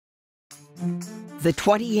The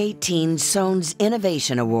 2018 Sones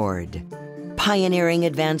Innovation Award, pioneering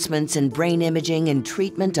advancements in brain imaging and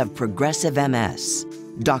treatment of progressive MS,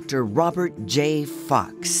 Dr. Robert J.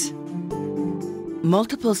 Fox.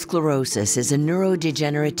 Multiple sclerosis is a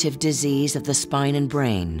neurodegenerative disease of the spine and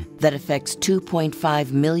brain that affects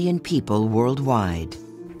 2.5 million people worldwide.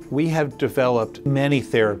 We have developed many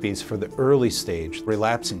therapies for the early stage,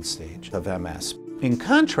 relapsing stage of MS. In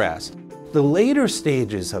contrast, the later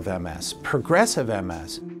stages of MS, progressive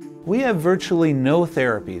MS, we have virtually no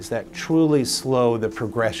therapies that truly slow the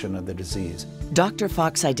progression of the disease. Dr.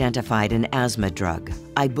 Fox identified an asthma drug,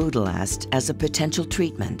 ibudilast, as a potential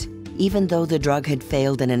treatment, even though the drug had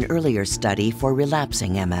failed in an earlier study for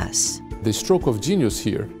relapsing MS. The stroke of genius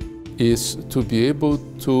here is to be able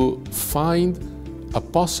to find a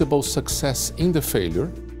possible success in the failure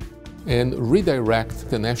and redirect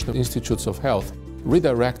the National Institutes of Health,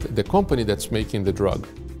 redirect the company that's making the drug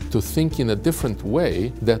to think in a different way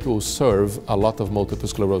that will serve a lot of multiple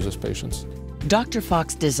sclerosis patients. Dr.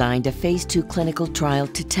 Fox designed a phase 2 clinical trial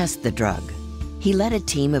to test the drug. He led a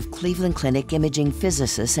team of Cleveland Clinic imaging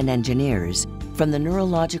physicists and engineers from the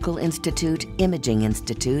Neurological Institute, Imaging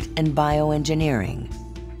Institute, and Bioengineering.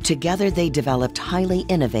 Together, they developed highly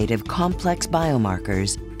innovative, complex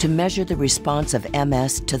biomarkers to measure the response of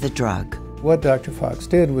MS to the drug. What Dr. Fox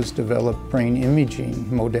did was develop brain imaging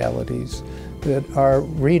modalities that are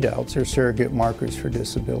readouts or surrogate markers for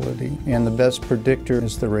disability, and the best predictor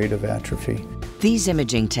is the rate of atrophy. These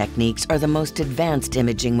imaging techniques are the most advanced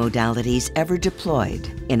imaging modalities ever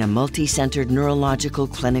deployed in a multi-centered neurological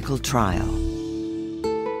clinical trial.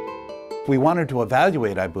 We wanted to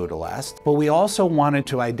evaluate ibudilast, but we also wanted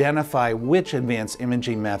to identify which advanced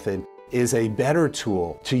imaging method is a better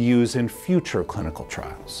tool to use in future clinical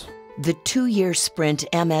trials. The 2-year SPRINT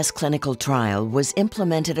MS clinical trial was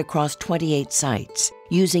implemented across 28 sites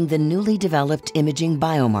using the newly developed imaging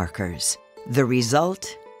biomarkers. The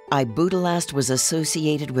result? Ibudilast was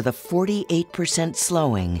associated with a 48%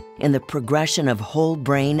 slowing in the progression of whole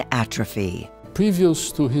brain atrophy.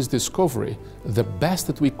 Previous to his discovery, the best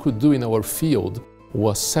that we could do in our field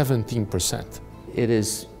was 17%. It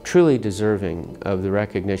is truly deserving of the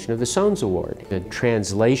recognition of the Sones Award, a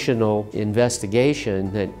translational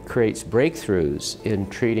investigation that creates breakthroughs in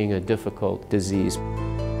treating a difficult disease.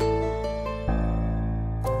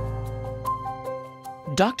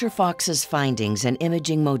 Dr. Fox's findings and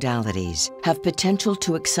imaging modalities have potential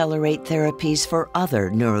to accelerate therapies for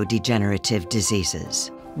other neurodegenerative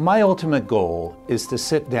diseases. My ultimate goal is to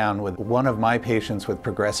sit down with one of my patients with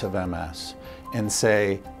progressive MS and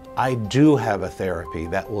say, I do have a therapy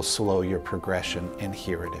that will slow your progression, and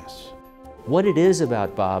here it is. What it is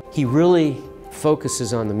about Bob, he really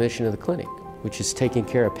focuses on the mission of the clinic, which is taking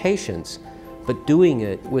care of patients, but doing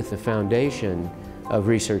it with the foundation of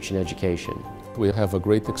research and education. We have a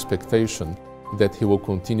great expectation that he will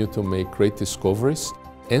continue to make great discoveries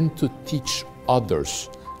and to teach others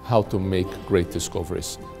how to make great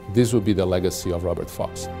discoveries. This will be the legacy of Robert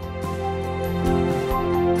Fox.